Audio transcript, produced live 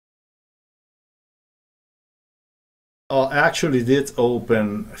Actually did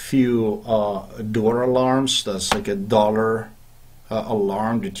open a few door alarms. That's like $1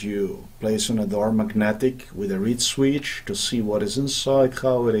 alarm that you place on a door, magnetic, with a reed switch to see what is inside,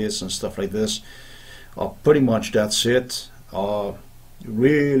 how it is, and stuff like this. Pretty much that's it.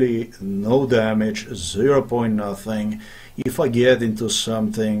 Really no damage, 0 point nothing. If I get into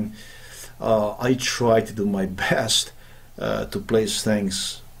something, I try to do my best to place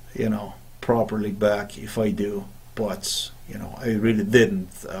things, properly back if I do. But I really didn't.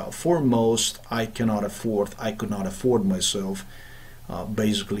 For most, I could not afford myself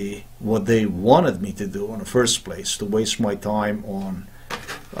basically what they wanted me to do in the first place, to waste my time on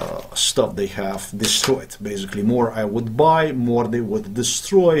stuff they have destroyed. Basically, more I would buy, more they would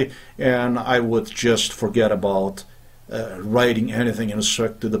destroy, and I would just forget about writing anything in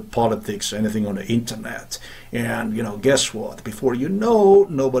respect to the politics, anything on the internet. And guess what? Before you know,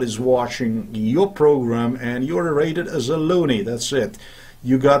 nobody's watching your program, and you're rated as a loony. That's it.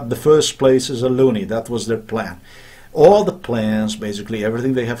 You got the first place as a loony. That was their plan. All the plans, basically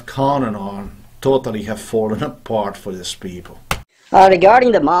everything they have counted on, totally have fallen apart for these people.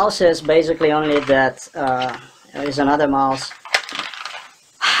 Regarding the mouses, basically only that there is another mouse.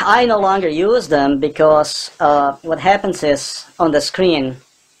 I no longer use them because what happens is on the screen,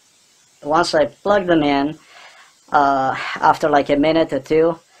 once I plug them in, after like a minute or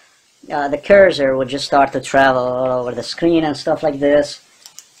two, the cursor would just start to travel all over the screen and stuff like this,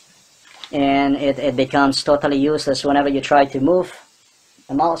 and it becomes totally useless whenever you try to move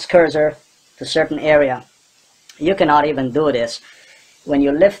the mouse cursor to a certain area. You cannot even do this. When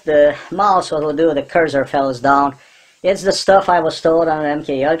you lift the mouse, what will do, the cursor falls down. It's the stuff I was told on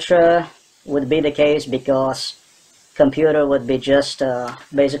MKULTRA would be the case, because computer would be just,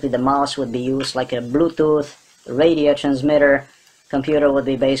 basically the mouse would be used like a Bluetooth radio transmitter. Computer would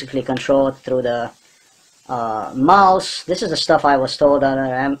be basically controlled through the mouse. This is the stuff I was told under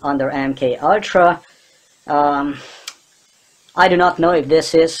MKULTRA. I do not know if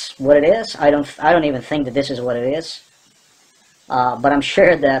this is what it is. I don't even think that this is what it is. But I'm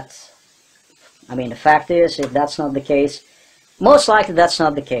sure that, the fact is, if that's not the case, most likely that's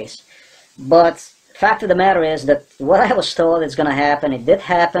not the case. But fact of the matter is that what I was told is going to happen, it did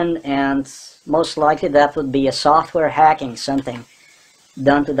happen, and most likely that would be a software hacking, something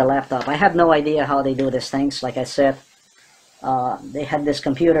done to the laptop. I have no idea how they do these things. Like I said, they had this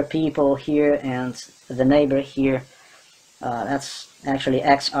computer people here, and the neighbor here, that's actually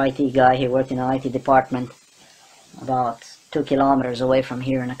ex-IT guy. He worked in the IT department about 2 kilometers away from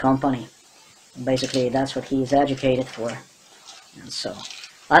here in a company. Basically, that's what he's educated for. And so,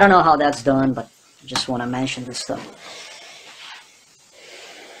 I don't know how that's done, but I just want to mention this stuff.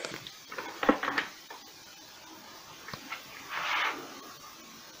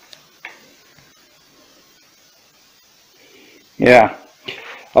 Yeah,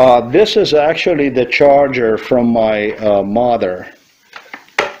 this is actually the charger from my mother.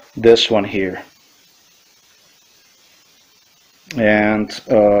 This one here. And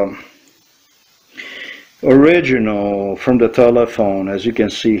original from the telephone, as you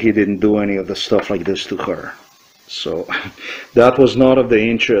can see, he didn't do any of the stuff like this to her. So that was not of the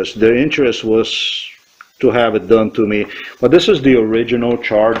interest. The interest was to have it done to me. But this is the original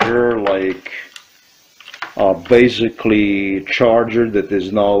charger, like basically charger that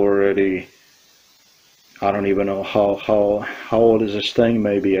is now already, I don't even know how old is this thing.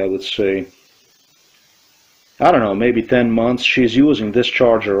 Maybe I would say, I don't know, maybe 10 months. She's using this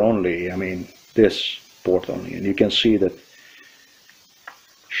charger only, this port only, and you can see that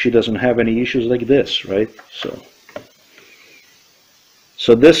she doesn't have any issues like this, right?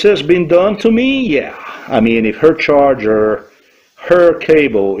 So this has been done to me. Yeah, if her charger, her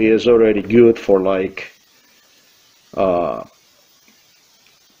cable is already good for like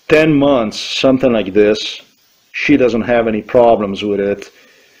 10 months, something like this, she doesn't have any problems with it.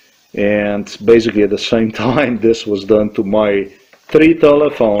 And basically at the same time, this was done to my 3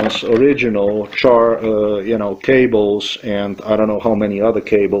 telephones, original cables, and I don't know how many other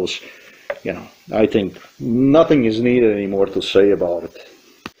cables. I think nothing is needed anymore to say about it.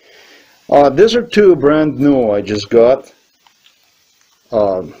 These are 2 brand new I just got.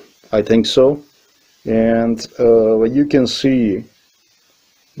 I think so. And you can see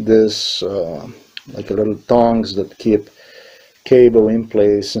this like a little tongs that keep cable in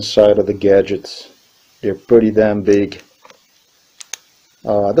place inside of the gadgets. They're pretty damn big.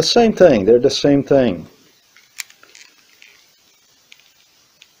 The same thing, they're the same thing.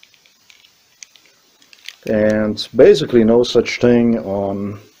 And basically no such thing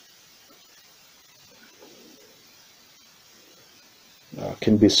on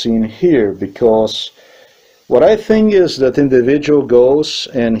can be seen here, because What I think is that individual goes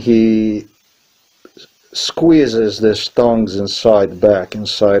and he squeezes these tongues back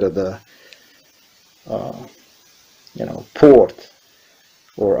inside of the port,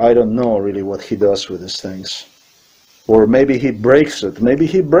 or I don't know really what he does with these things. Or maybe he breaks it. Maybe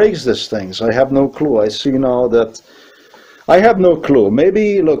he breaks these things. I have no clue. I see now that I have no clue.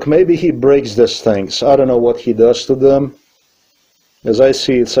 Maybe, look, maybe he breaks these things. I don't know what he does to them. As I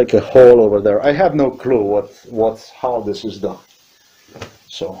see, it's like a hole over there. I have no clue how this is done.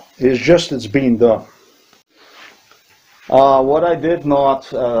 So it's being done. What I did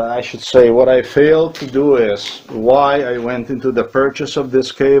not, I should say, what I failed to do is, why I went into the purchase of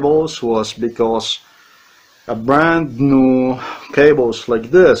these cables was because a brand new cables like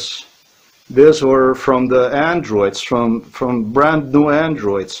this, these were from the Androids, from brand new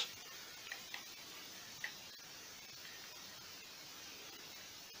Androids.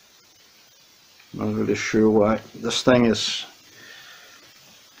 Not really sure why this thing is.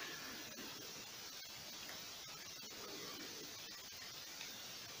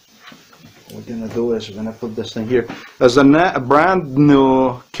 What we're gonna do is we're gonna put this thing here. As the brand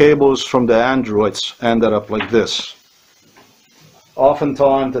new cables from the Androids ended up like this.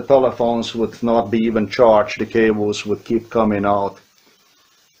 Oftentimes the telephones would not be even charged, the cables would keep coming out.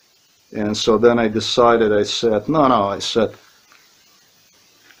 And so then I decided, I said, no,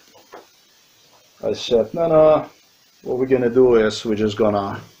 what we're gonna do is we're just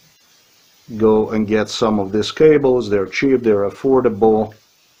gonna go and get some of these cables. They're cheap, they're affordable.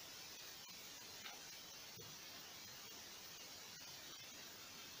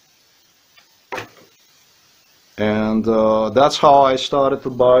 And that's how I started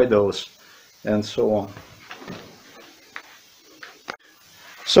to buy those, and so on.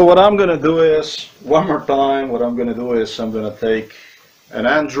 So what I'm gonna do is, one more time, what I'm gonna do is I'm gonna take an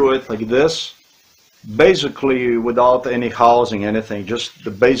Android like this, basically without any housing, anything, just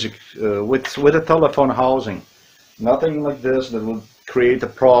the basic, with a telephone housing. Nothing like this that would create a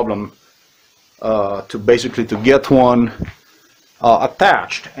problem to get one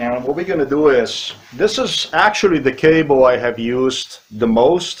attached. And what we're going to do is, this is actually the cable I have used the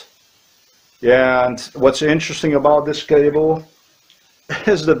most. And what's interesting about this cable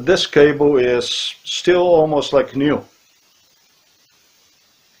is that this cable is still almost like new.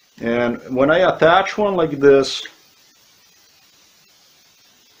 And when I attach one like this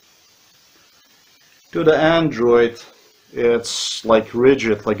to the Android, it's like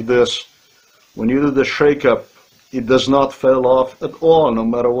rigid like this. When you do the shake up, it does not fall off at all. No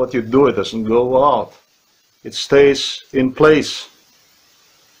matter what you do, it doesn't go out. It stays in place.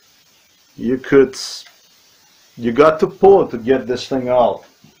 You got to pull to get this thing out.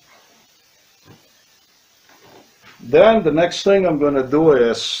 Then the next thing I'm going to do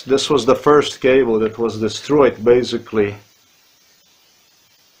is, this was the first cable that was destroyed basically.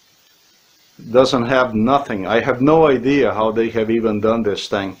 It doesn't have nothing. I have no idea how they have even done this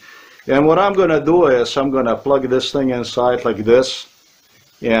thing. And what I'm going to do is I'm going to plug this thing inside like this.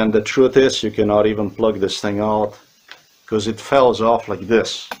 And the truth is, you cannot even plug this thing out because it falls off like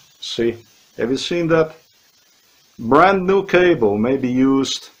this. See? Have you seen that? Brand new cable, maybe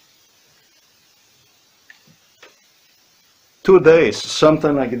used 2 days,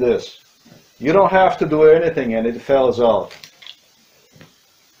 something like this. You don't have to do anything and it falls out.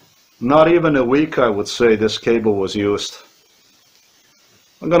 Not even a week, I would say, this cable was used.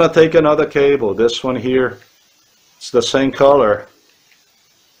 I'm going to take another cable, this one here. It's the same color.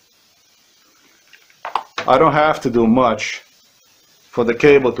 I don't have to do much for the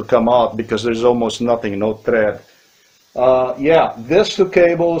cable to come out because there's almost nothing, no thread. Yeah, these two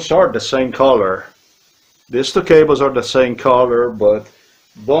cables are the same color. These two cables are the same color, but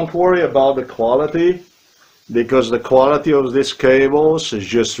don't worry about the quality because the quality of these cables is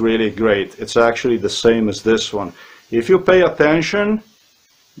just really great. It's actually the same as this one. If you pay attention,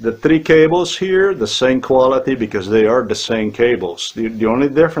 the three cables here, the same quality because they are the same cables. The only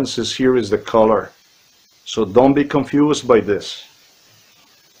difference is here is the color. So don't be confused by this.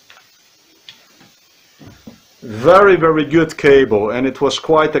 Very, very good cable, and it was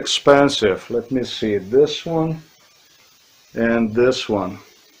quite expensive. Let me see, this one and this one.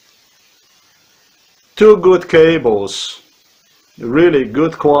 Two good cables, really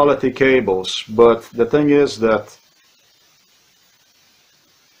good quality cables, but the thing is that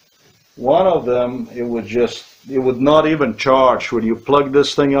one of them, it would not even charge. When you plug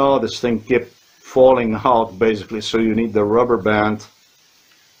this thing out, this thing kept falling out basically, so you need the rubber band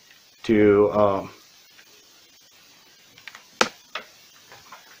to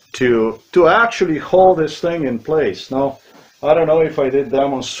actually hold this thing in place. Now, I don't know if I did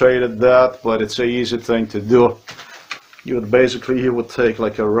demonstrated that, but it's an easy thing to do. You would take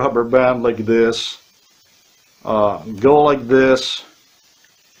like a rubber band like this, go like this,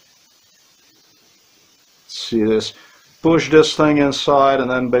 see this, push this thing inside, and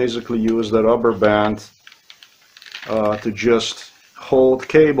then basically use the rubber band to just hold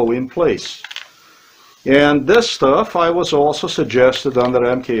cable in place. And this stuff I was also suggested under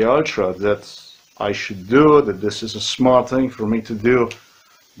MKULTRA that I should do, that this is a smart thing for me to do.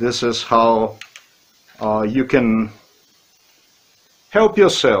 This is how you can help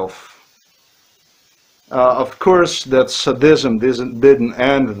yourself. Of course, that sadism didn't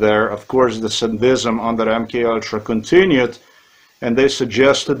end there. Of course, the sadism under MKULTRA continued, and they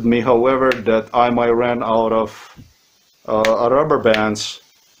suggested me, however, that I might run out of rubber bands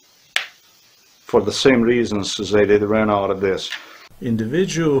for the same reasons as they did ran out of this.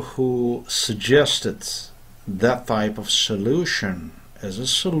 Individual who suggested that type of solution as a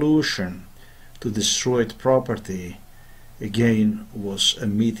solution to destroyed property again was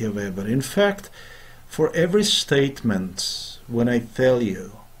Mitja Veber. In fact, for every statement, when I tell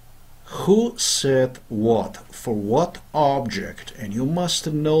you who said what, for what object, and you must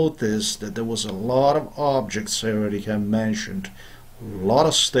have noticed that there was a lot of objects I already have mentioned, a lot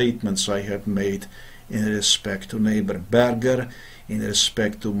of statements I have made in respect to neighbor Berger, in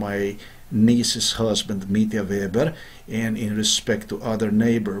respect to my niece's husband Mitja Veber, and in respect to other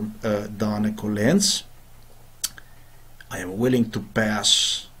neighbor Dane Kolenz. I am willing to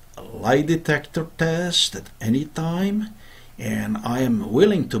pass a lie detector test at any time, and I am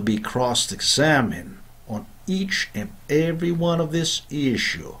willing to be cross-examined on each and every one of this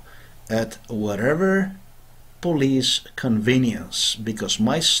issue at whatever police convenience, because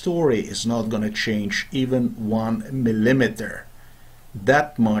my story is not going to change even 1 millimeter.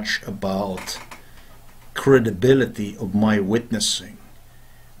 That much about credibility of my witnessing.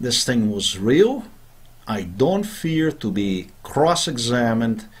 This thing was real. I don't fear to be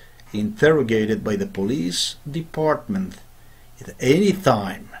cross-examined, interrogated by the police department at any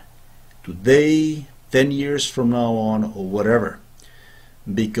time, today, 10 years from now on, or whatever,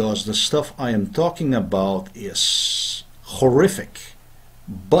 because the stuff I am talking about is horrific,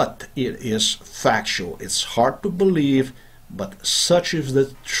 but it is factual. It's hard to believe, but such is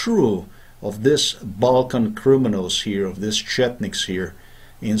the truth of this Balkan criminals here, of this Chetniks here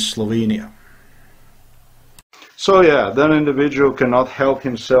in Slovenia. So yeah, that individual cannot help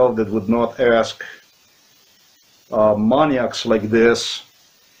himself that would not ask maniacs like this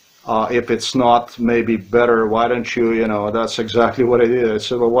if it's not maybe better, why don't you, you know, that's exactly what I did. I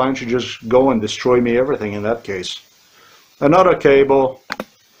said, well, why don't you just go and destroy me everything in that case. Another cable.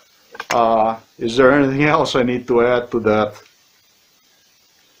 Is there anything else I need to add to that?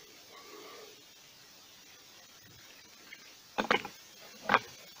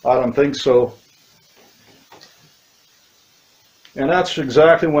 I don't think so. And that's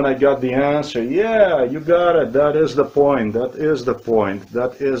exactly when I got the answer. Yeah, you got it. That is the point. That is the point.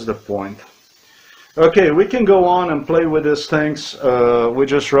 That is the point. Okay, we can go on and play with these things. We're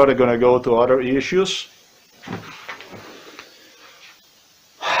just rather going to go to other issues.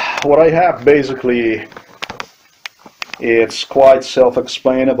 What I have basically, it's quite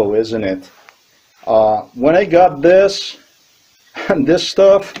self-explainable, isn't it? When I got this and this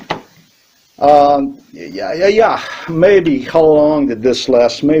stuff, maybe how long did this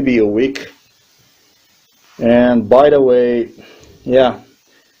last? Maybe a week. And by the way, yeah,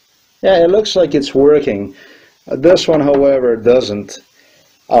 it looks like it's working. This one, however, doesn't.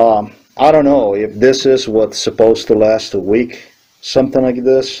 I don't know if this is what's supposed to last a week, something like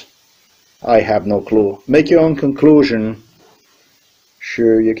this. I have no clue. Make your own conclusion.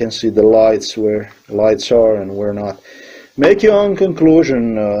 Sure, you can see the lights, where the lights are and where not. Make your own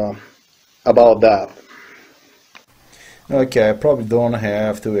conclusion about that. Okay, I probably don't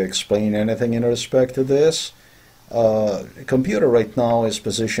have to explain anything in respect to this. The computer right now is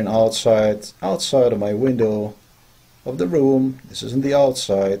positioned outside of my window of the room. This is in the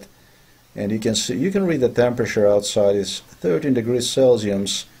outside, and you can see, you can read the temperature outside is 13 degrees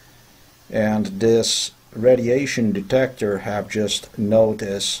Celsius, and this radiation detector have just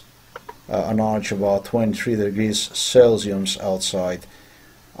noticed a notch about 23 degrees Celsius outside.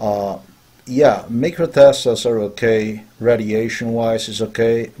 Yeah, microtesters are okay, radiation wise is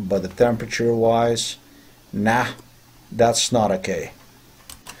okay, but the temperature wise, nah, that's not okay.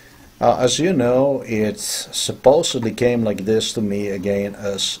 As you know, it supposedly came like this to me again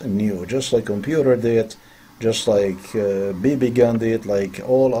as new, just like computer did, just like BB gun did, like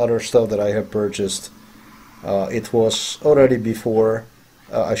all other stuff that I have purchased. It was already before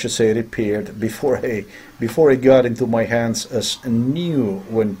I should say repaired, before it got into my hands as new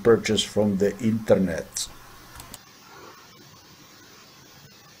when purchased from the internet.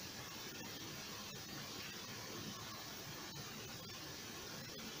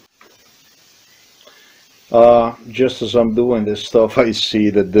 Just as I'm doing this stuff, I see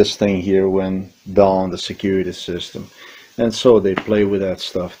that this thing here went down the security system, and so they play with that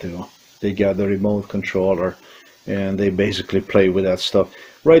stuff too. They got the remote controller and they basically play with that stuff.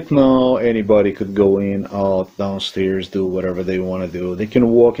 Right now anybody could go in, out, downstairs, do whatever they want to do. They can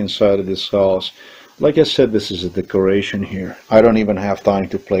walk inside of this house. Like I said, this is a decoration here. I don't even have time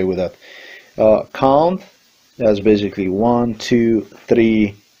to play with that. Count, that's basically 1, 2,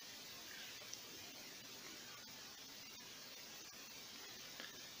 3,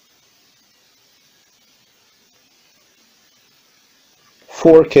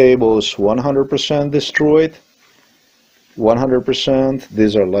 4 cables 100% destroyed. 100%.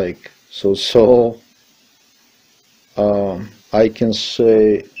 These are like so. I can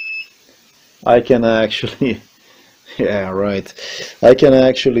say, I can actually yeah, right, I can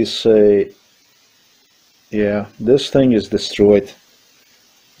actually say, yeah, this thing is destroyed,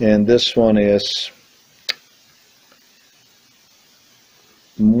 and this one is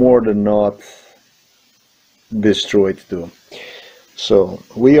more than not destroyed too. So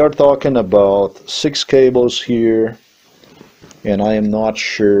we are talking about 6 cables here, and I am not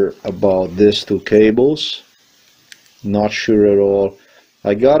sure about these 2 cables. Not sure at all.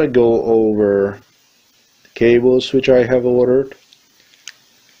 I gotta go over the cables which I have ordered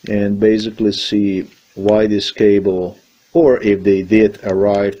and basically see why this cable, or if they did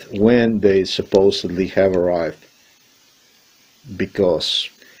arrive when they supposedly have arrived, because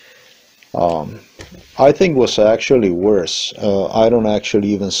I think was actually worse. I don't actually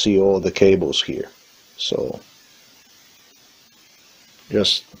even see all the cables here, so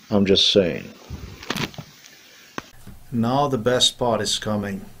I'm just saying. Now the best part is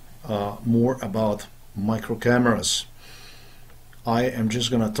coming, more about micro cameras. I am just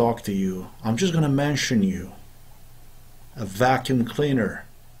gonna talk to you. I'm just gonna mention you a vacuum cleaner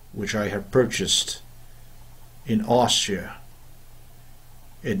which I have purchased in Austria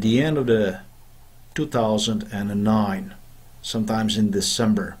at the end of the 2009, sometimes in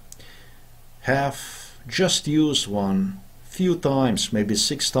December. Have just used one few times, maybe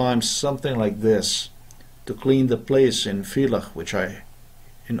 6 times, something like this, to clean the place in Villach,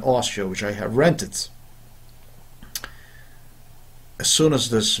 in Austria, which I have rented. As soon as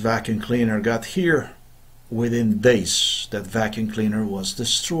this vacuum cleaner got here, within days that vacuum cleaner was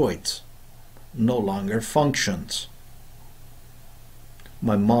destroyed, no longer functioned.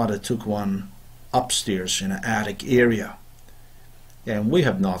 My mother took one upstairs in an attic area, and we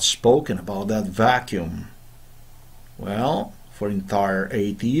have not spoken about that vacuum, well, for entire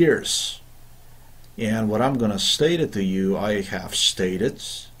 8 years. And what I'm gonna state it to you, I have stated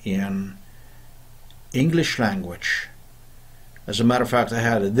in English language. As a matter of fact, I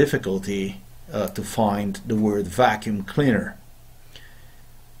had a difficulty to find the word vacuum cleaner.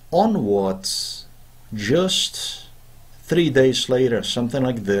 On what, just 3 days later, something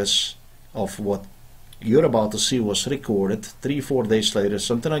like this, of what you're about to see was recorded, 3-4 days later,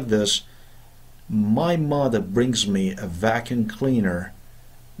 something like this, my mother brings me a vacuum cleaner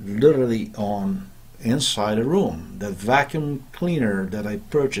literally on inside a room. That vacuum cleaner that I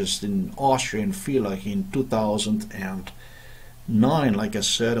purchased in Austria in Villach in 2009, like I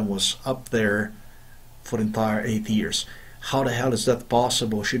said, and was up there for the entire 8 years. How the hell is that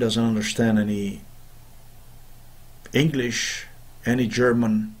possible? She doesn't understand any English, any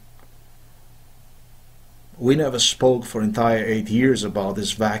German. We never spoke for entire 8 years about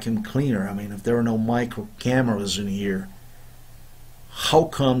this vacuum cleaner. I mean, if there are no micro cameras in here, how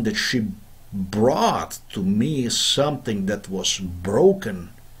come that she brought to me something that was broken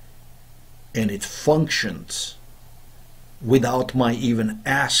and it functioned without my even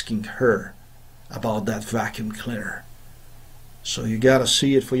asking her about that vacuum cleaner? So you gotta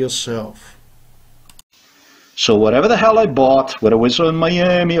see it for yourself. So whatever the hell I bought, whether it was in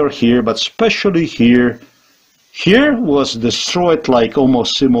Miami or here, but especially here was destroyed like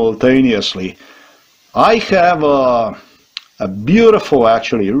almost simultaneously. I have a beautiful,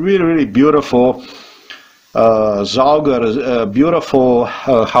 actually, really beautiful Zauger, beautiful,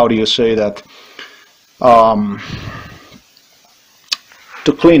 how do you say that,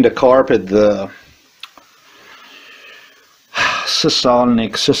 to clean the carpet, the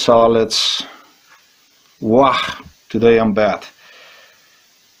Sisalics. Wow, today I'm bad.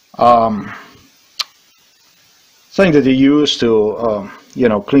 Thing that you use to,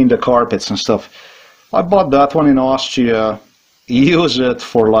 clean the carpets and stuff. I bought that one in Austria use it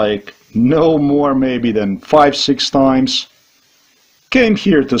for like no more maybe than 5-6 times. Came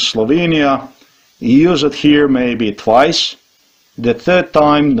here to Slovenia, use it here maybe twice. The third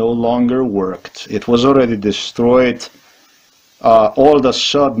time no longer worked. It was already destroyed. All of a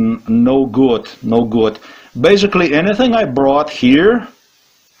sudden, no good, no good. Basically, anything I brought here,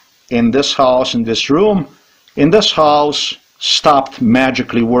 in this house, in this room, in this house, stopped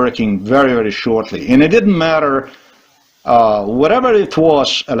magically working very, very shortly. And it didn't matter, whatever it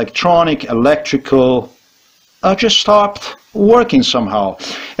was, electronic, electrical, just stopped working somehow.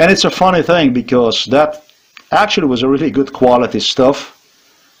 And it's a funny thing, because that actually was a really good quality stuff.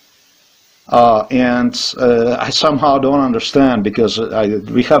 I somehow don't understand, because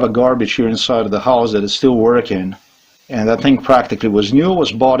we have a garbage here inside of the house that is still working, and that thing practically was new,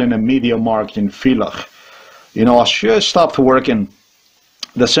 was bought in a media market in Villach. You know, as soon as it stopped working,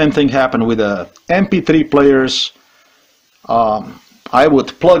 the same thing happened with the MP3 players. I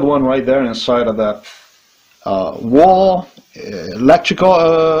would plug one right there inside of that wall, electrical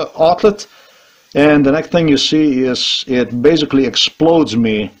outlet, and the next thing you see is it basically explodes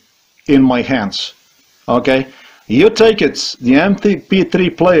me in my hands. Okay, you take it, the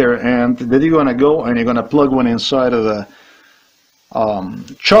MP3 player, and then you're gonna go and you're gonna plug one inside of the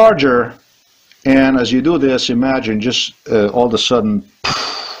charger, and as you do this, imagine just all of a sudden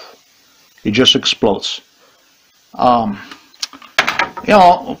it just explodes. You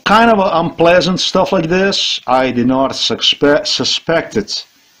know, kind of unpleasant stuff like this. I did not suspect it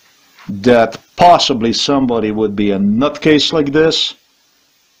that possibly somebody would be a nutcase like this.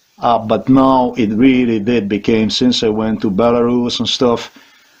 But now it really did became, since I went to Belarus and stuff,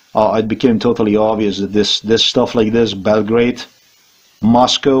 it became totally obvious that this stuff like this, Belgrade,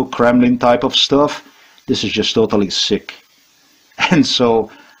 Moscow, Kremlin type of stuff, this is just totally sick. And so,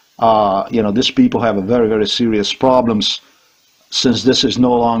 you know, these people have a very, very serious problems, since this is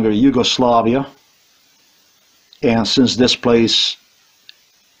no longer Yugoslavia, and since this place,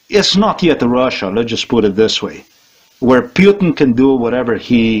 it's not yet Russia, let's just put it this way, where Putin can do whatever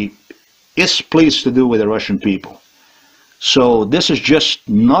he is pleased to do with the Russian people. So this is just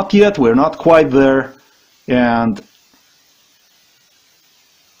not yet, we're not quite there, and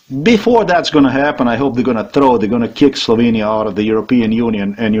before that's going to happen, I hope they're going to kick Slovenia out of the European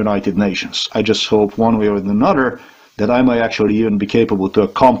Union and United Nations. I just hope one way or another that I might actually even be capable to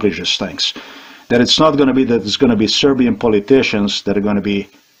accomplish these things. That it's not going to be that it's going to be Serbian politicians that are going to be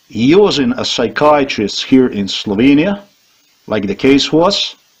using a psychiatrist here in Slovenia, like the case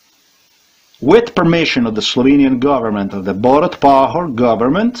was, with permission of the Slovenian government, of the Borut Pahor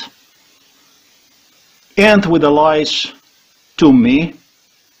government, and with the lies to me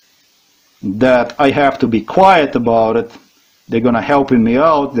that I have to be quiet about it. They're going to helping me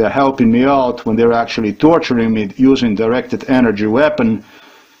out. They're helping me out when they're actually torturing me, using directed energy weapon,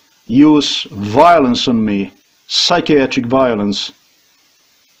 use violence on me, psychiatric violence.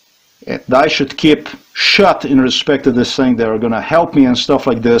 That I should keep shut in respect to this thing. They're going to help me and stuff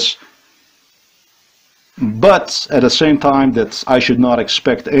like this. But at the same time, that I should not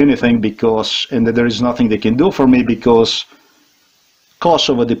expect anything, because, and that there is nothing they can do for me, because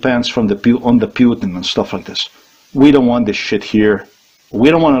Kosovo depends on the Putin and stuff like this. We don't want this shit here. We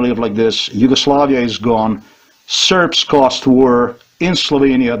don't want to live like this. Yugoslavia is gone. Serbs caused war in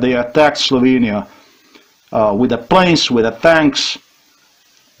Slovenia. They attacked Slovenia with the planes, with the tanks.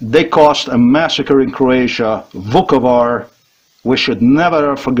 They caused a massacre in Croatia, Vukovar, we should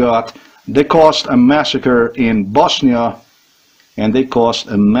never forget. They caused a massacre in Bosnia, and they caused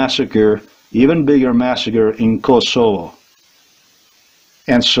a massacre, even bigger massacre, in Kosovo.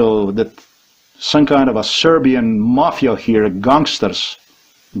 And so that some kind of a Serbian mafia here, gangsters,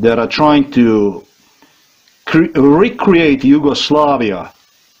 that are trying to recreate Yugoslavia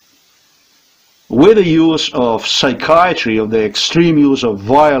with the use of psychiatry, of the extreme use of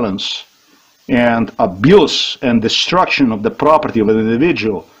violence and abuse and destruction of the property of an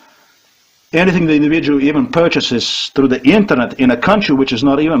individual. Anything the individual even purchases through the internet in a country which is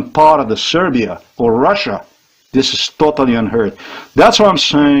not even part of the Serbia or Russia, this is totally unheard. That's why I'm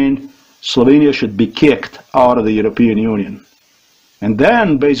saying Slovenia should be kicked out of the European Union, and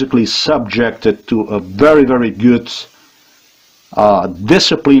then basically subjected to a very, very good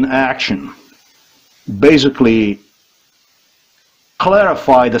discipline action. Basically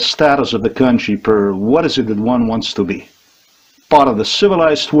clarify the status of the country per what is it that one wants to be. Part of the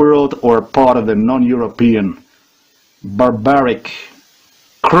civilized world or part of the non-European barbaric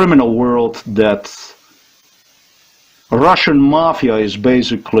criminal world that Russian mafia is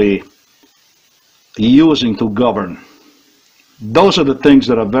basically using to govern. those are the things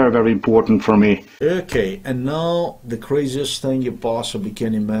that are very, very important for me. Okay, and now the craziest thing you possibly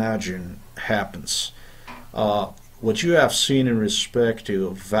can imagine happens. What you have seen in respect to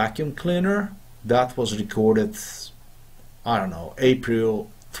a vacuum cleaner, that was recorded, I don't know,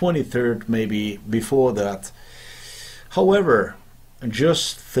 April 23rd, maybe before that. However,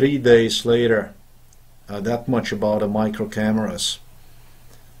 just 3 days later, that much about the micro cameras,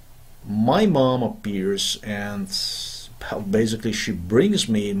 my mom appears and basically she brings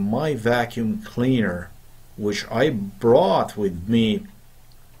me my vacuum cleaner, which I brought with me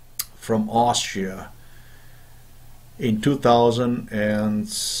from Austria in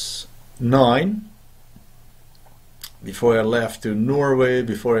 2009, before I left to Norway,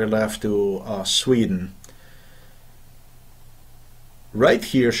 before I left to Sweden. Right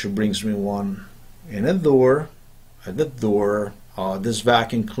here she brings me one in a door, at the door. This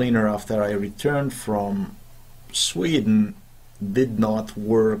vacuum cleaner, after I returned from Sweden, did not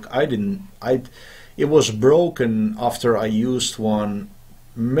work. It was broken after I used one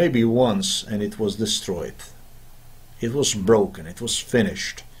maybe once, and it was destroyed. It was broken, it was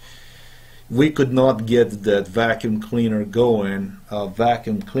finished. We could not get that vacuum cleaner going.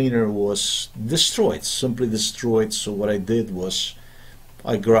 Vacuum cleaner was destroyed, simply destroyed. So what I did was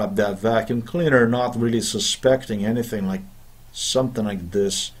I grabbed that vacuum cleaner, not really suspecting anything like something like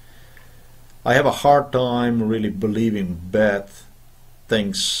this. I have a hard time really believing bad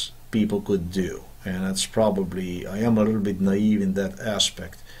things people could do, and that's probably, I am a little bit naive in that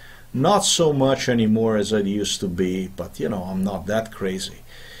aspect. Not so much anymore as I used to be, but you know, I'm not that crazy.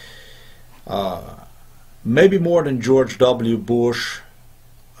 Maybe more than George W. Bush.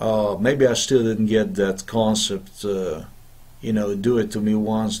 Maybe I still didn't get that concept, you know, do it to me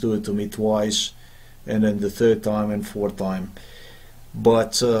once, do it to me twice, and then the third time and fourth time.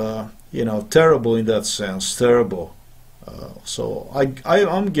 But you know, terrible in that sense, terrible. So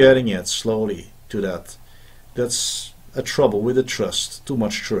I'm getting it slowly to that. That's a trouble with the trust, too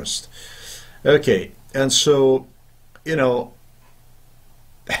much trust. Okay, and so, you know,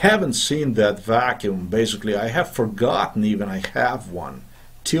 haven't seen that vacuum. Basically, I have forgotten even I have one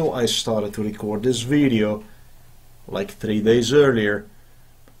till I started to record this video like 3 days earlier.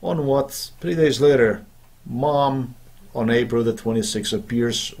 On what, 3 days later, Mom on April the 26th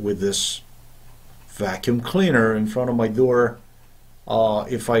appears with this vacuum cleaner in front of my door.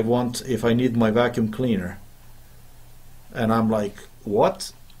 If I need my vacuum cleaner, and I'm like,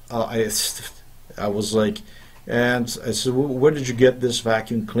 what? I was like, and I said, where did you get this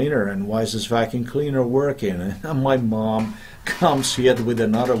vacuum cleaner, and why is this vacuum cleaner working? And my mom comes yet with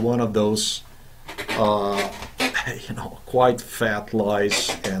another one of those you know, quite fat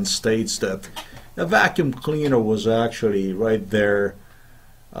lies, and states that the vacuum cleaner was actually right there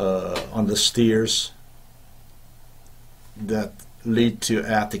on the stairs that lead to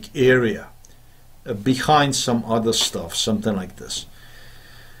attic area, behind some other stuff, something like this.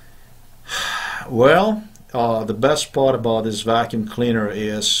 Well, the best part about this vacuum cleaner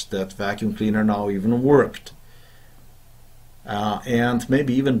is that vacuum cleaner now even worked. And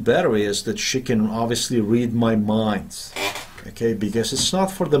maybe even better is that she can obviously read my mind. Okay, because it's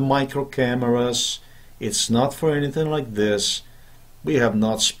not for the micro cameras, it's not for anything like this. We have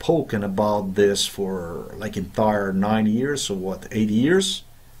not spoken about this for like entire 9 years or what, 8 years,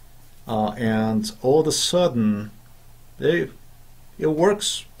 and all of a sudden it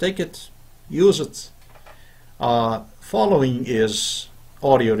works. Take it, use it. Following is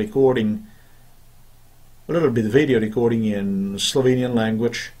audio recording, a little bit video recording in Slovenian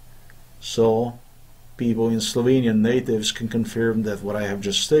language, so people in Slovenian natives can confirm that what I have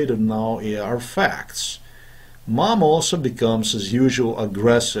just stated now are facts. Mom also becomes, as usual,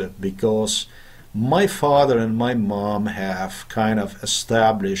 aggressive because my father and my mom have kind of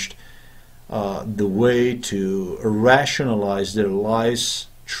established the way to rationalize their lies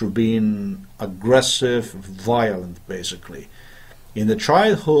through being aggressive, violent, basically. In the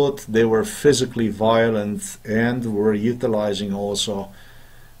childhood, they were physically violent and were utilizing also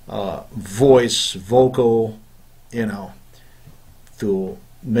vocal, you know, to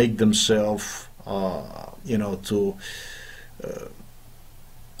make themselves, you know, to,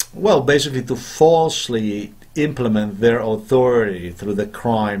 well, basically to falsely implement their authority through the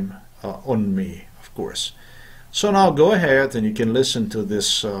crime on me, of course. So now go ahead and you can listen to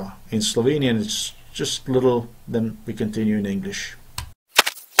this in Slovenian. It's just little, then we continue in English.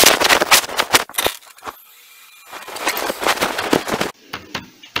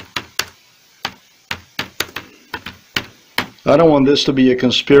 I don't want this to be a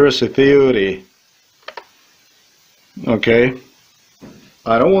conspiracy theory, okay?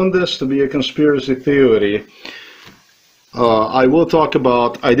 I don't want this to be a conspiracy theory. I did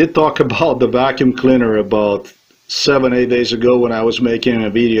talk about the vacuum cleaner about 7-8 days ago when I was making a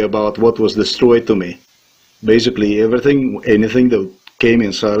video about what was destroyed to me. Basically anything that came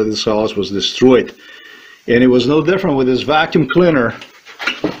inside of this house was destroyed. And it was no different with this vacuum cleaner,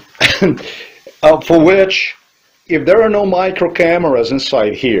 for which, if there are no micro cameras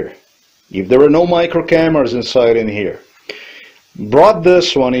inside here, brought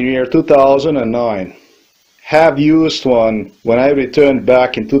this one in year 2009, have used one when I returned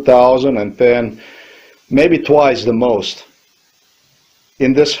back in 2010, maybe twice the most,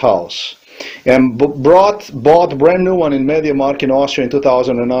 in this house. And bought brand new one in MediaMarkt in Austria in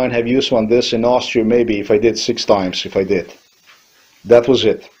 2009, have used one this in Austria maybe, if I did, 6 times, if I did. That was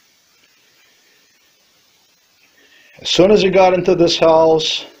it. As soon as you got into this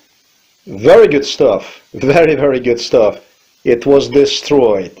house, very good stuff, very, very good stuff. It was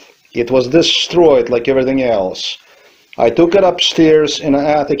destroyed. It was destroyed like everything else. I took it upstairs in an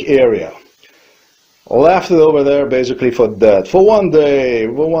attic area. Left it over there basically for dead. For one day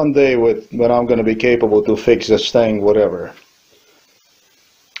when I'm going to be capable to fix this thing, whatever.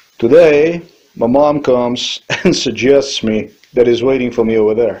 Today, my mom comes and suggests me that he's waiting for me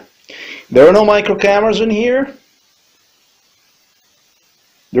over there. There are no micro cameras in here.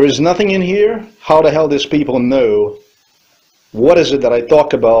 There is nothing in here. How the hell these people know what is it that I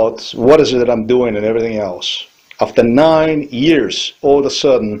talk about, what is it that I'm doing and everything else? After 9 years, all of a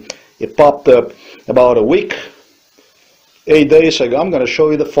sudden, it popped up about a week, 8 days ago. I'm going to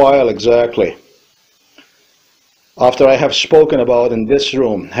show you the file exactly. After I have spoken about in this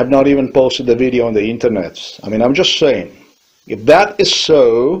room, have not even posted the video on the internet. I mean, I'm just saying, if that is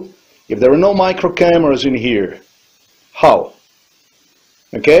so, if there are no micro cameras in here, how?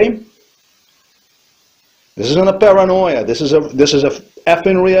 Okay? This isn't a paranoia. This is a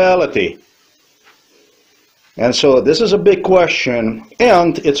effing reality. And so this is a big question,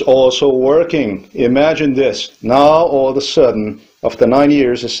 and it's also working. Imagine this. Now, all of a sudden, after 9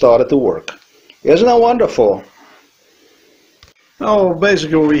 years, it started to work. Isn't that wonderful? Oh,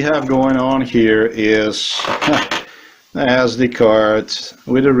 basically what we have going on here is the SD card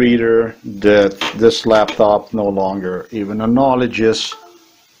with a reader that this laptop no longer even acknowledges.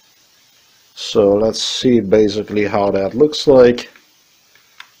 So let's see basically how that looks like.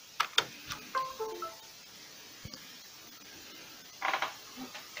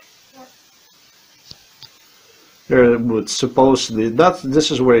 Here it would supposedly, this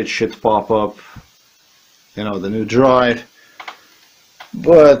is where it should pop up, you know, the new drive,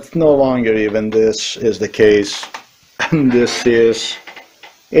 but no longer even this is the case. This is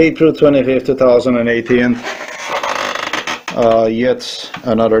April 25th, 2018. Yet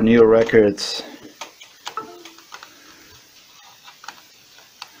another new record.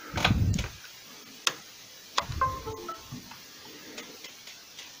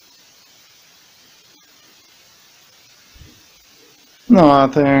 No, I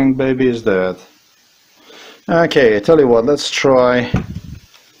think baby is dead. Okay, I tell you what, let's try.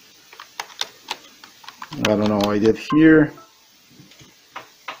 I don't know what I did here.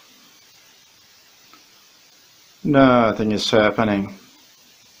 Nothing is happening.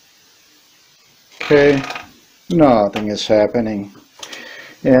 Okay, nothing is happening.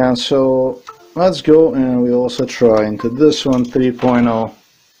 And so let's go and we also try into this one, 3.0.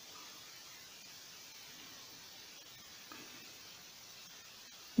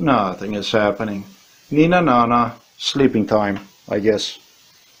 Nothing is happening. Nina Nana, sleeping time, I guess.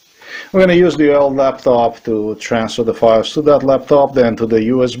 We're going to use the old laptop to transfer the files to that laptop, then to the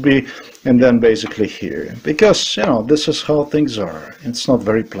USB, and then basically here. Because, you know, this is how things are. It's not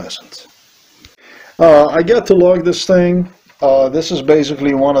very pleasant. I got to log this thing. This is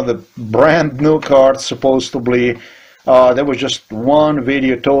basically one of the brand new cards, supposedly. There was just one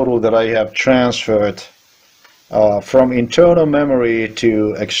video total that I have transferred from internal memory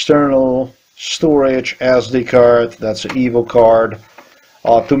to external storage SD card. That's an evil card.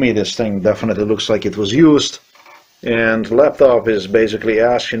 To me, this thing definitely looks like it was used. And laptop is basically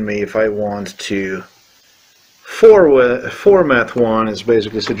asking me if I want to format one. It's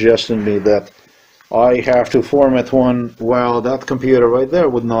basically suggesting me that I have to format one. Well, that computer right there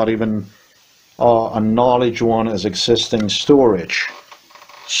would not even acknowledge one as existing storage.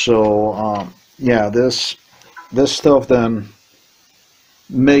 So yeah, this stuff then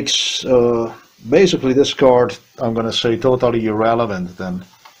makes basically this card, I'm going to say, totally irrelevant, then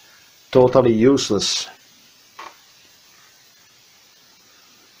totally useless.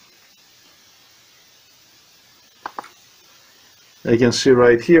 You can see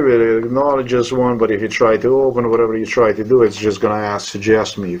right here it acknowledges one, but if you try to open whatever you try to do, it's just going to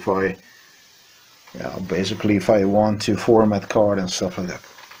suggest me if I Yeah, basically if I want to format card and stuff like that.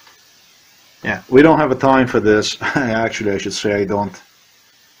 Yeah, we don't have a time for this. Actually, I should say I don't.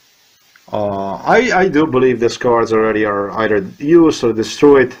 I do believe these cards already are either used or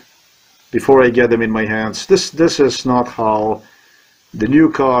destroyed before I get them in my hands. This is not how the new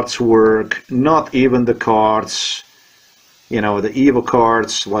cards work. Not even the cards, you know, the Evo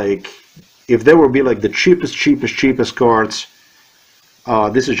cards. Like, if they would be like the cheapest cards,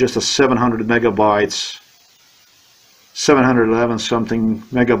 this is just a 700 megabytes, 711 something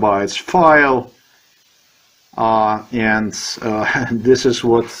megabytes file. And this is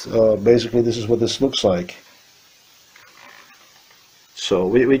what basically this is what this looks like. So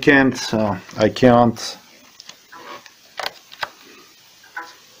we can't, I can't.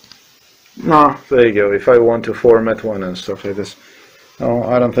 No, there you go. If I want to format one and stuff like this, no,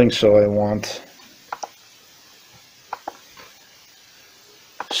 I don't think so. I want.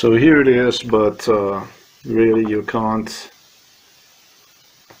 So here it is, but really you can't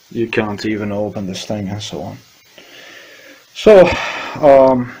even open this thing and so on. So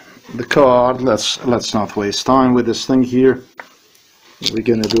the card, let's not waste time with this thing here. What we're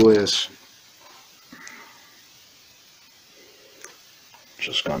gonna do is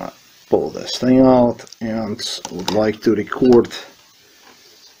just gonna pull this thing out, and would like to record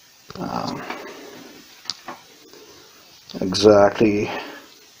exactly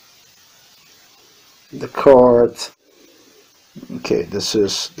the card. Okay,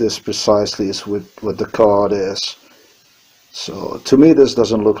 this precisely is what the card is. So to me this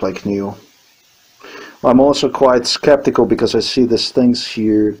doesn't look like new. I'm also quite skeptical because I see these things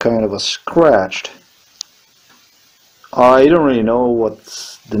here kind of scratched. I don't really know what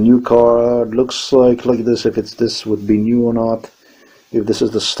the new card looks like this, if this would be new or not, if this is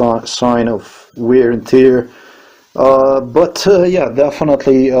the sign of wear and tear. But yeah,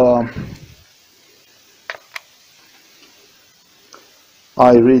 definitely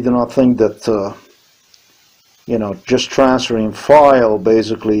I really do not think that you know, just transferring file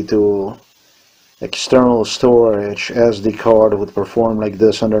basically to external storage SD card would perform like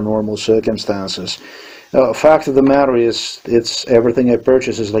this under normal circumstances. Fact of the matter is, it's everything I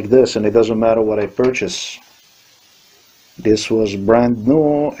purchase is like this, and it doesn't matter what I purchase. This was brand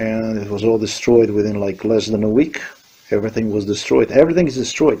new, and it was all destroyed within like less than a week. Everything was destroyed. Everything is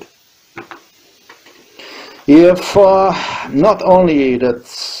destroyed. If not only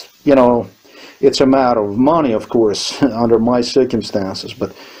that, you know, it's a matter of money, of course, under my circumstances,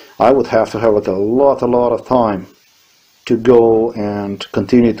 but I would have to have like a lot of time to go and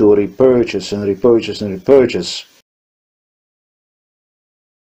continue to repurchase and repurchase and repurchase.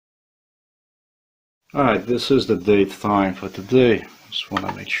 Alright, this is the date time for today. Just want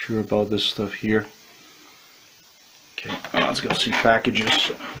to make sure about this stuff here. Okay, let's go see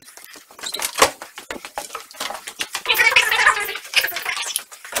packages.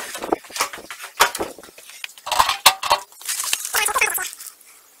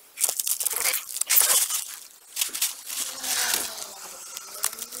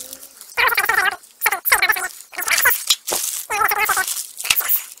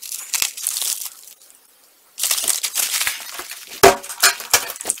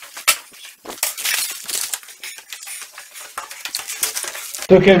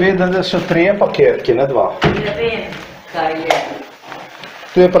 Tukaj vidim, da so 3 paketki, ne 2. Ne vem, kaj je.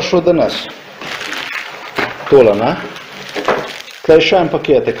 Tu je prišel danes. Tole, ne? Tlej še en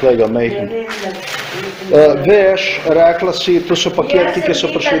paketek, tlej ga mejhen. Veš, rekla si, tu so paketki, ki so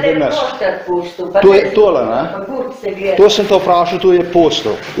prišli danes. Tu je tole, ne? To sem te vprašal, tu je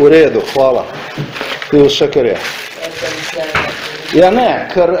postel. V redu, hvala. Tu je vse, kar je. Ja ne,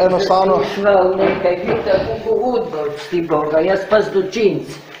 ker enostavno... Nekaj vita udbov s tiboga, jaz pa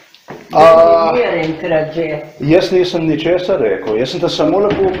zločinc. Enkrat že. Jaz nisem ničesar rekel, jaz sem te samo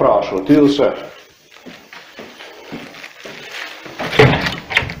lepo vprašal, ti vse.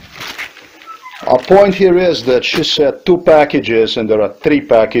 Our point here is that she said 2 packages and there are 3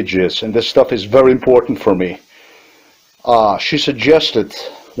 packages, and this stuff is very important for me. She suggested,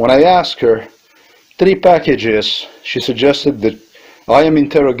 when I asked her 3 packages, she suggested that I am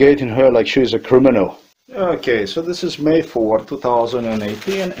interrogating her like she is a criminal. Okay, so this is May 4,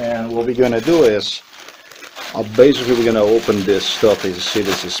 2018, and what we're going to do is, basically we're going to open this stuff. As you see,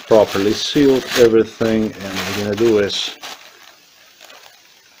 this is properly sealed, everything, and what we're going to do is...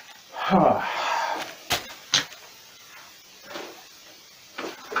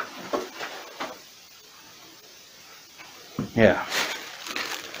 yeah,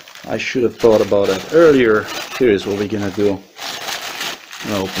 I should have thought about that earlier. Here is what we're going to do. I'm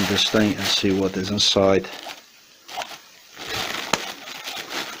going to open this thing and see what is inside.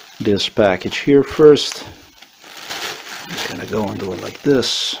 this package here first. I'm gonna go and do it like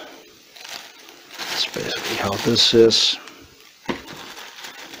this. That's basically how this is.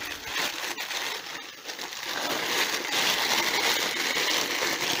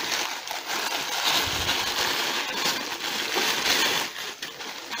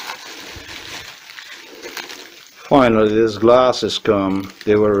 Finally, these glasses come.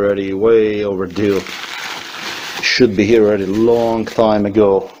 They were already way overdue. Should be here already a long time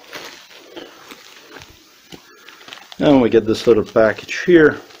ago. And we get this little package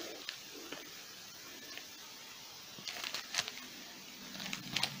here.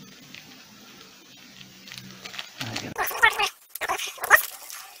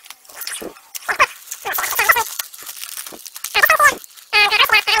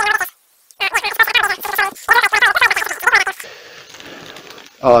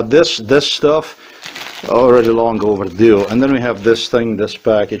 This stuff already long overdue, and then we have this thing, this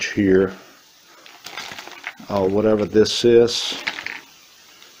package here, whatever this is.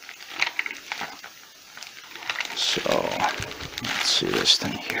 So let's see this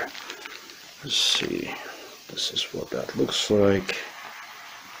thing here. Let's see. This is what that looks like.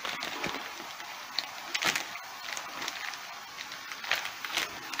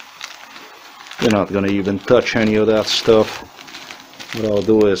 We're not gonna even touch any of that stuff. What I'll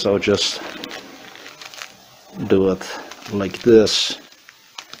do is I'll just do it like this,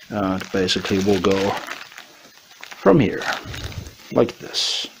 and basically we'll go from here like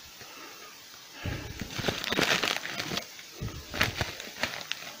this.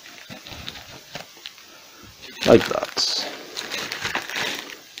 Like that.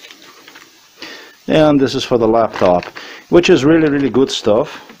 And this is for the laptop, which is really good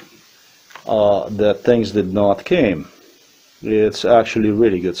stuff that things did not came. It's actually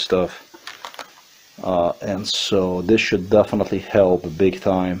really good stuff, and so this should definitely help big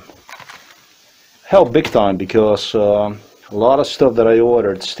time. Because a lot of stuff that I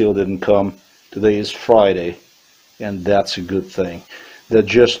ordered still didn't come. Today is Friday, and that's a good thing. There are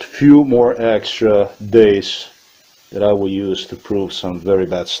just few more extra days that I will use to prove some very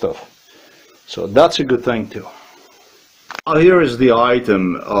bad stuff. So that's a good thing too. Here is the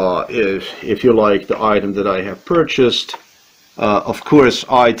item, if you like, the item that I have purchased. Of course,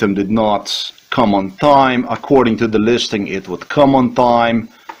 item did not come on time. According to the listing, it would come on time.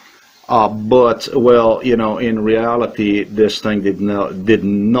 But, well, you know, in reality, this thing did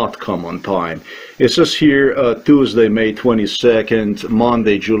not come on time. It says here, Tuesday, May 22nd,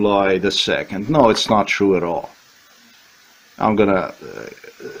 Monday, July the 2nd. No, it's not true at all. I'm gonna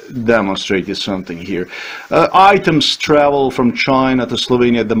demonstrate you something here. Items travel from China to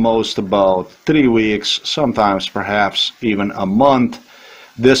Slovenia the most about 3 weeks, sometimes perhaps even a month.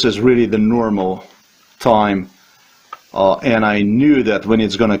 This is really the normal time, and I knew that when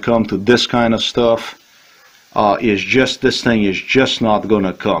it's gonna come to this kind of stuff, this thing is just not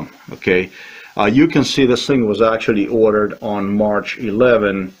gonna come. Okay, you can see this thing was actually ordered on March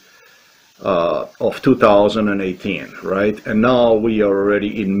 11 of 2018, right? And now we are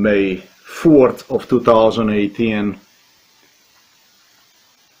already in May 4th of 2018,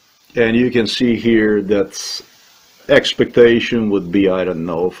 and you can see here that expectation would be, I don't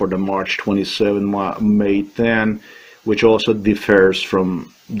know, for the March 27, May 10, which also differs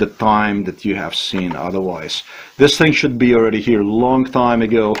from the time that you have seen otherwise. This thing should be already here a long time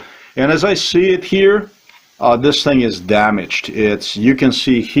ago, and as I see it here, this thing is damaged. You can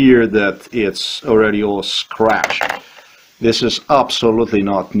see here that it's already all scratched. This is absolutely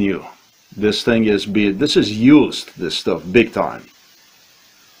not new. This thing is used, this stuff, big time.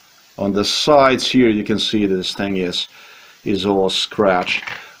 On the sides here, you can see this thing is all scratched.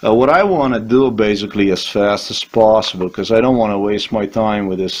 What I want to do basically as fast as possible, because I don't want to waste my time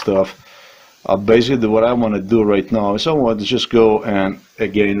with this stuff. Basically, what I want to do right now is I want to just go and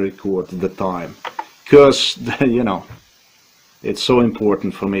again record the time. Because, you know, it's so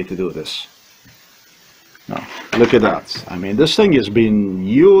important for me to do this. Now, look at that. I mean, this thing has been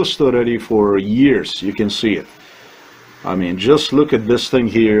used already for years. You can see it. I mean, just look at this thing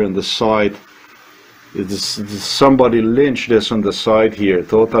here on the side. Somebody lynched this on the side here,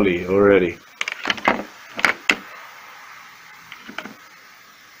 totally already.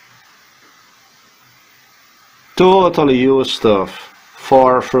 Totally used stuff.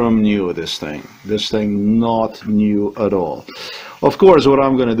 Far from new, this thing. This thing not new at all. Of course, what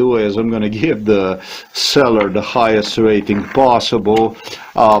I'm going to do is I'm going to give the seller the highest rating possible.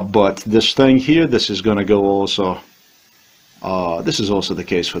 But this thing here, this is going to go also. This is also the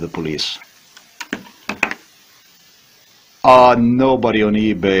case for the police. Nobody on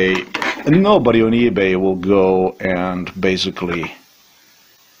eBay will go and basically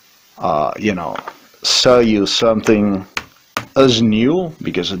you know, sell you something as new,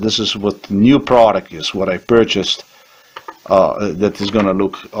 because this is what the new product is, what I purchased, that is gonna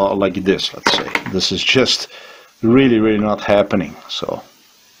look like this, let's say. This is just really, really not happening. So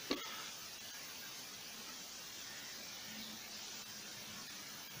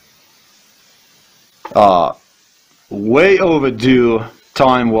way overdue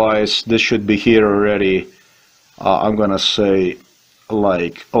time-wise. This should be here already. I'm gonna say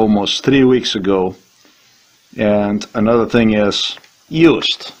like almost 3 weeks ago. And another thing is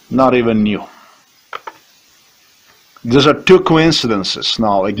used, not even new. These are two coincidences.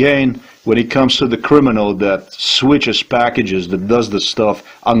 Now again, when it comes to the criminal that switches packages, that does the stuff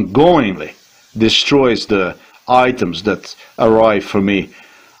ongoingly, destroys the items that arrive for me,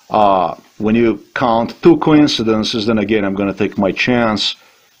 when you count two coincidences, then again I'm going to take my chance.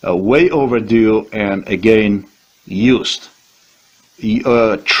 Way overdue, and again used,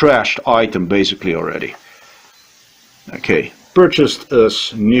 trashed item basically already. Okay, purchased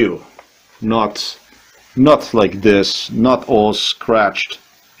as new, not like this, not all scratched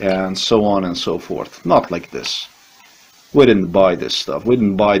and so on and so forth. Not like this. We didn't buy this stuff. We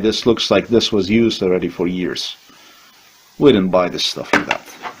didn't buy this. Looks like this was used already for years. We didn't buy this stuff like that.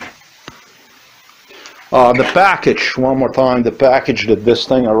 The package, one more time, the package that this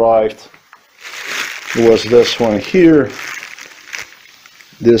thing arrived was this one here.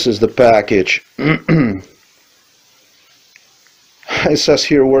 This is the package. It says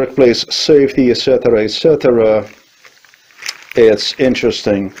here workplace safety, etc., etc. It's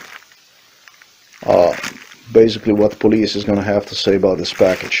interesting, basically what police is going to have to say about this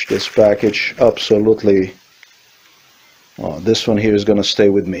package. This package, absolutely, this one here is going to stay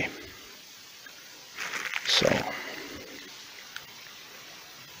with me. So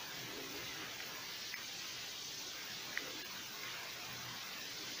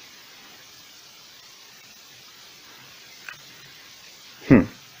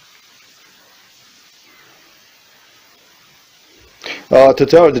to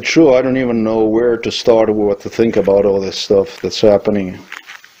tell you the truth, I don't even know where to start or what to think about all this stuff that's happening.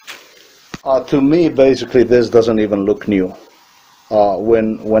 To me, basically, this doesn't even look new.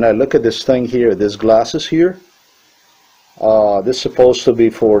 When I look at this thing here, this glasses here, this is supposed to be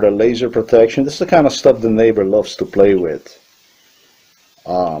for the laser protection. This is the kind of stuff the neighbor loves to play with.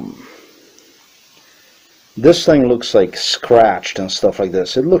 This thing looks like scratched and stuff like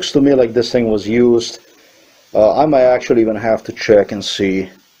this. It looks to me like this thing was used. I might actually even have to check and see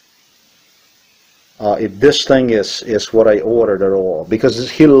if this thing is what I ordered at all, because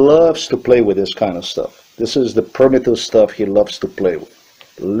he loves to play with this kind of stuff. This is the primitive stuff he loves to play with.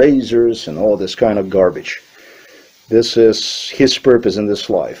 Lasers and all this kind of garbage. This is his purpose in this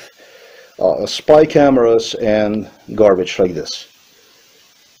life. Spy cameras and garbage like this.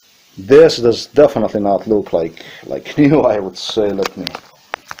 This does definitely not look like new, I would say. Let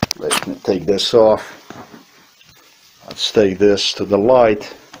me take this off. Let's take this to the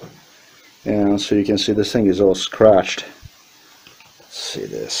light, and so you can see this thing is all scratched. Let's see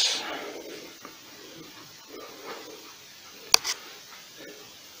this.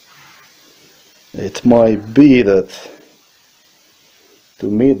 It might be that, to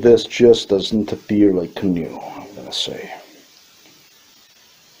me, this just doesn't appear like new, I'm gonna say.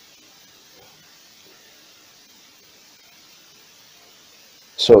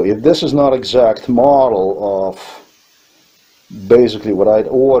 So if this is not exact model of basically what I'd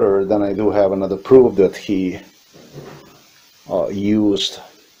ordered, then I do have another proof that he used,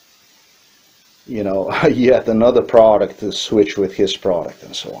 you know, yet another product to switch with his product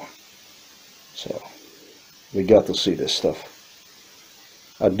and so on. So we got to see this stuff.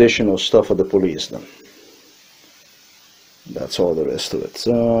 Additional stuff for the police then. That's all there is to it.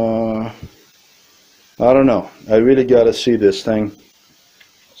 I don't know. I really got to see this thing.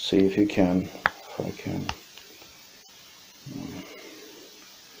 See if you can, if I can.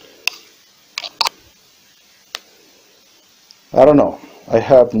 I don't know. I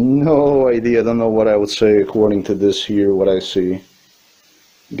have no idea. I don't know what I would say according to this here, what I see.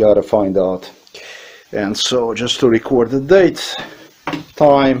 Gotta find out. And so just to record the date,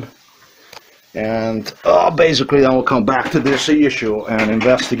 time, and basically then we'll come back to this issue and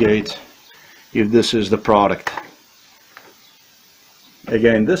investigate if this is the product.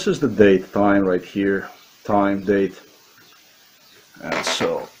 Again, this is the date, time right here, time, date. And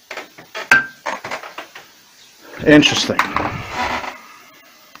so, interesting.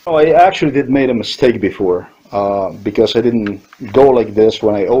 Oh, I actually did make a mistake before, because I didn't go like this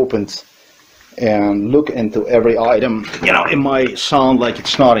when I opened and look into every item. You know, it might sound like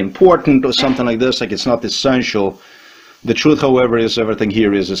it's not important or something like this, like it's not essential, The truth, however, is everything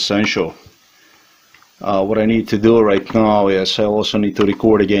here is essential. What I need to do right now is I also need to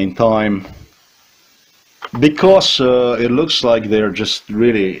record again time, because it looks like they're just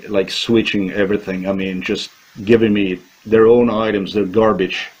really like switching everything. I mean, just giving me their own items, their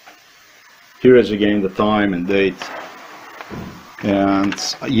garbage. Here is again the time and date. And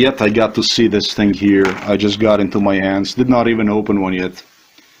yet I got to see this thing here. I just got into my hands, did not even open one yet.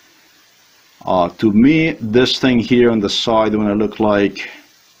 To me, this thing here on the side, when I look like,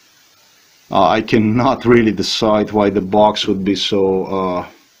 I cannot really decide why the box would be so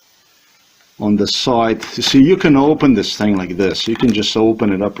on the side. You see, you can open this thing like this. You can just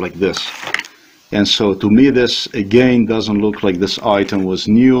open it up like this. And so to me, this again doesn't look like this item was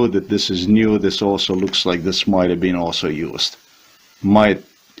new, that this is new. This also looks like this might have been also used. Might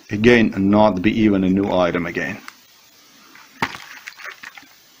again not be even a new item again.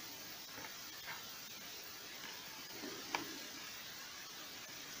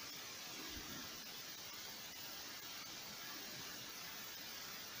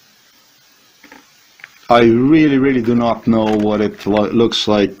 I really do not know what it looks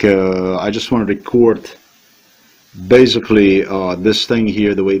like. I just want to record basically this thing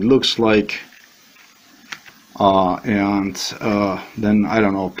here, the way it looks like. And then, I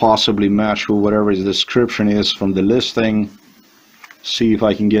don't know, possibly match with whatever the description is from the listing. See if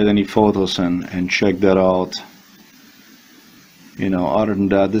I can get any photos and check that out. You know, other than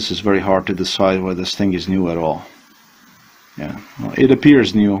that, this is very hard to decide whether this thing is new at all. Yeah, well, it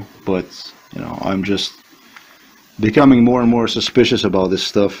appears new, but, you know, I'm just becoming more and more suspicious about this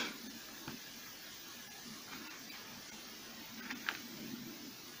stuff.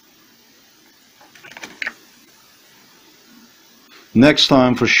 Next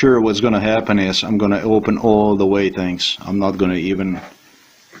time, for sure, what's going to happen is I'm going to open all the way things. I'm not going to even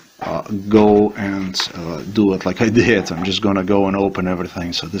go and do it like I did. I'm just going to go and open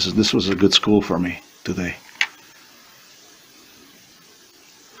everything. So this was a good school for me today.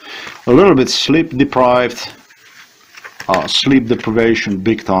 A little bit sleep deprived, sleep deprivation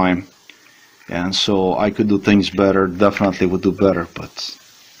big time, and so I could do things better. Definitely would do better, but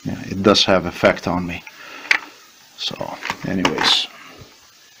yeah, it does have effect on me. So, anyways,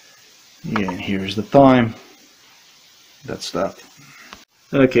 yeah, here's the time. That's that.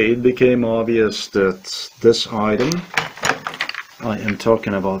 Okay, it became obvious that this item, I am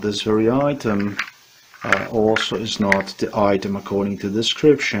talking about this very item, also is not the item according to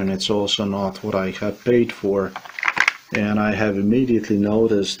description. It's also not what I had paid for. And I have immediately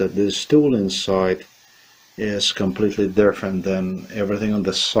noticed that this tool inside is completely different than everything on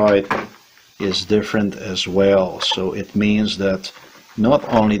the side. Is different as well. So it means that not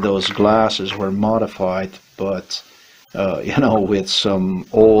only those glasses were modified, but you know, with some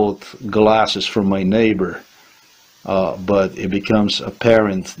old glasses from my neighbor, but it becomes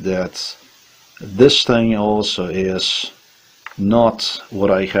apparent that this thing also is not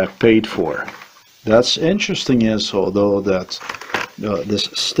what I have paid for. That's interesting, is although that this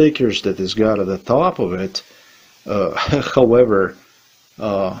stickers that is got at the top of it, however,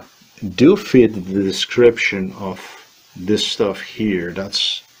 do fit the description of this stuff here.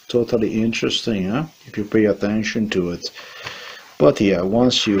 That's totally interesting, huh? If you pay attention to it. But yeah,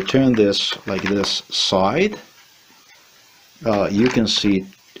 once you turn this like this side, you can see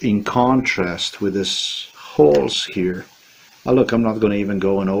in contrast with this holes here. Look, I'm not going to even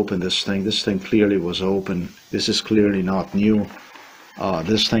go and open this thing. This thing clearly was open. This is clearly not new.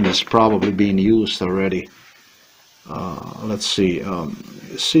 This thing is probably being used already. Let's see.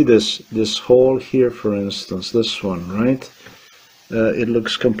 See this hole here, for instance, this one, right? It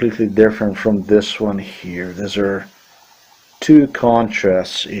looks completely different from this one here. These are two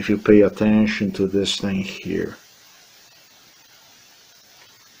contrasts if you pay attention to this thing here.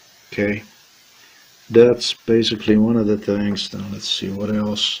 Okay, that's basically one of the things. Now let's see what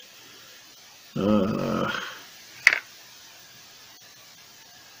else.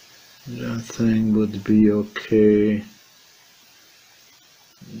 That thing would be okay.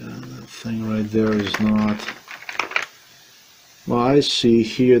 That thing right there is not. Well, I see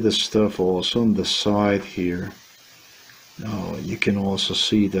here the stuff also on the side here. Oh, you can also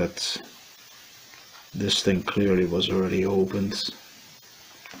see that this thing clearly was already opened.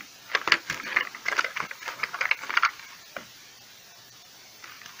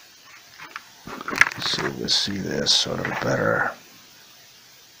 So we'll see this sort of better.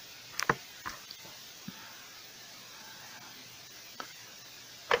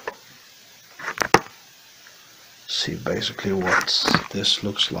 See basically what this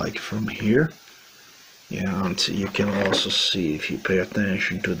looks like from here. Yeah, and you can also see, if you pay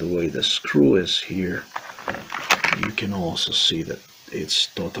attention to the way the screw is here, you can also see that it's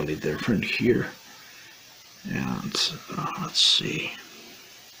totally different here. And let's see.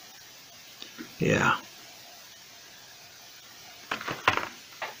 Yeah.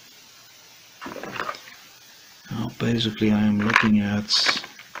 Now basically I am looking at,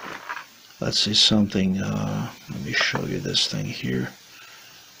 let's see something, let me show you this thing here.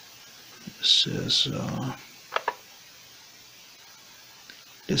 This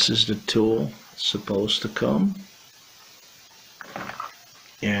is the tool supposed to come,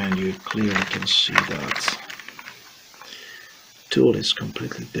 and you clearly can see that tool is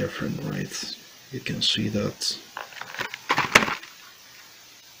completely different, right? You can see that.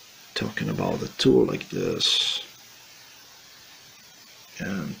 Talking about the tool like this,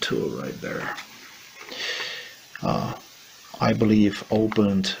 and tool right there. I believe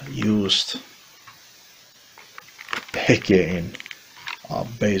opened, used, again,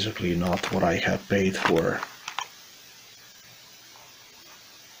 basically not what I have paid for.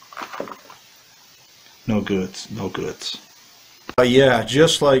 No good, no good. Yeah,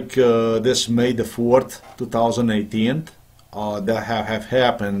 just like this May the 4th, 2018, that have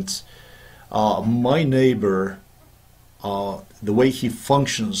happened. My neighbor, the way he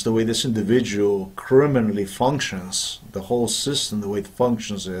functions, the way this individual criminally functions, the whole system, the way it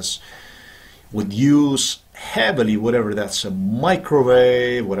functions is, would use heavily whatever that's a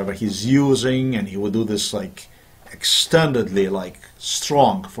microwave, whatever he's using, and he would do this like extendedly, like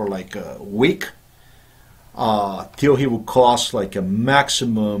strong for like a week, till he would cost like a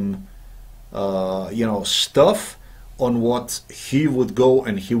maximum, you know, stuff on what he would go,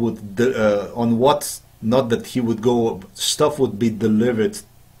 and he would on what, not that he would go, stuff would be delivered,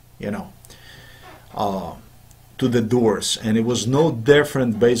 you know, to the doors. And it was no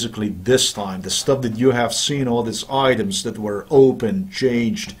different basically this time. The stuff that you have seen, all these items that were opened,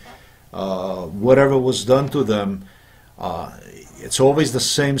 changed, whatever was done to them, it's always the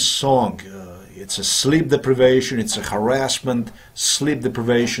same song. It's a sleep deprivation, it's a harassment, sleep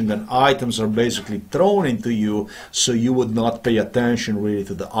deprivation, then items are basically thrown into you so you would not pay attention really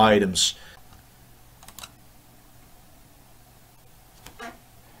to the items.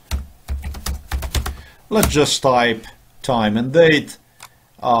 Let's just type time and date.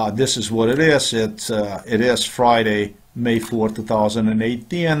 This is what it is. It is Friday, May 4,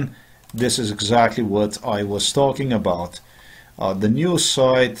 2018. This is exactly what I was talking about. The news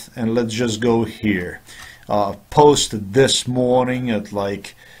site, and let's just go here. Posted this morning at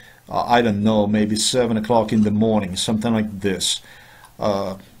like, I don't know, maybe 7 o'clock in the morning, something like this.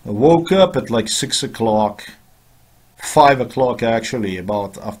 I woke up at like 6 o'clock, 5 o'clock actually,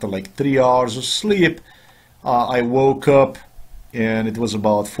 about after like 3 hours of sleep. I woke up and it was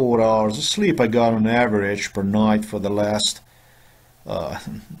about 4 hours of sleep I got on average per night for the last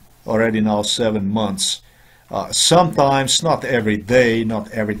already now 7 months. Sometimes, not every day,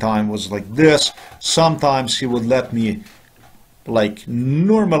 not every time was like this. Sometimes he would let me like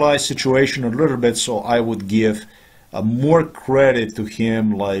normalize situation a little bit, so I would give more credit to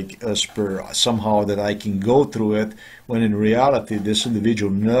him, like as per somehow that I can go through it, when in reality this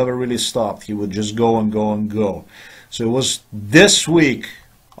individual never really stopped. He would just go and go and go. So it was this week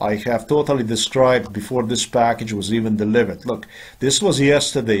I have totally described before this package was even delivered. Look, this was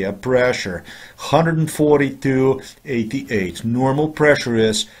yesterday, a pressure 142/88. Normal pressure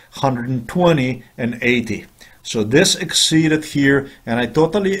is 120/80. So this exceeded here, and I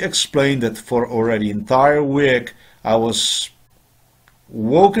totally explained that for already entire week I was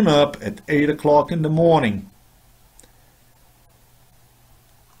woken up at 8 o'clock in the morning.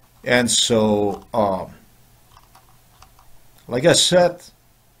 And so, like I said,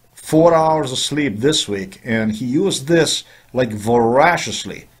 4 hours of sleep this week, and he used this like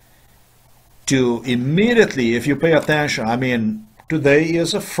voraciously to immediately, if you pay attention, I mean, today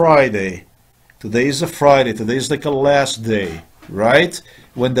is a Friday. Today is a Friday. Today is like a last day, right?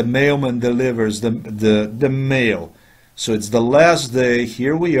 When the mailman delivers the mail. So it's the last day.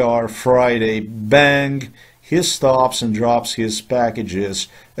 Here we are, Friday. Bang! He stops and drops his packages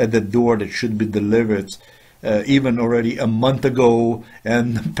at the door that should be delivered even already a month ago,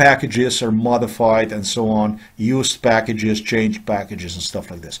 and packages are modified and so on. Used packages, changed packages, and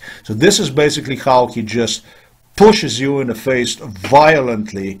stuff like this. So this is basically how he just pushes you in the face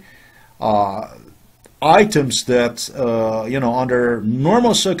violently. Items that, you know, under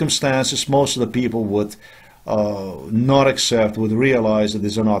normal circumstances, most of the people would not accept, would realize that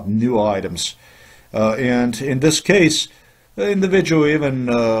these are not new items. And in this case, the individual even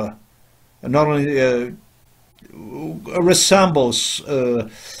not only resembles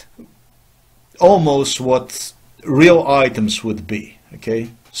almost what real items would be. Okay,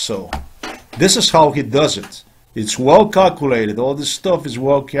 so this is how he does it. It's well calculated. All this stuff is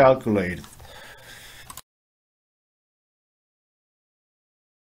well calculated.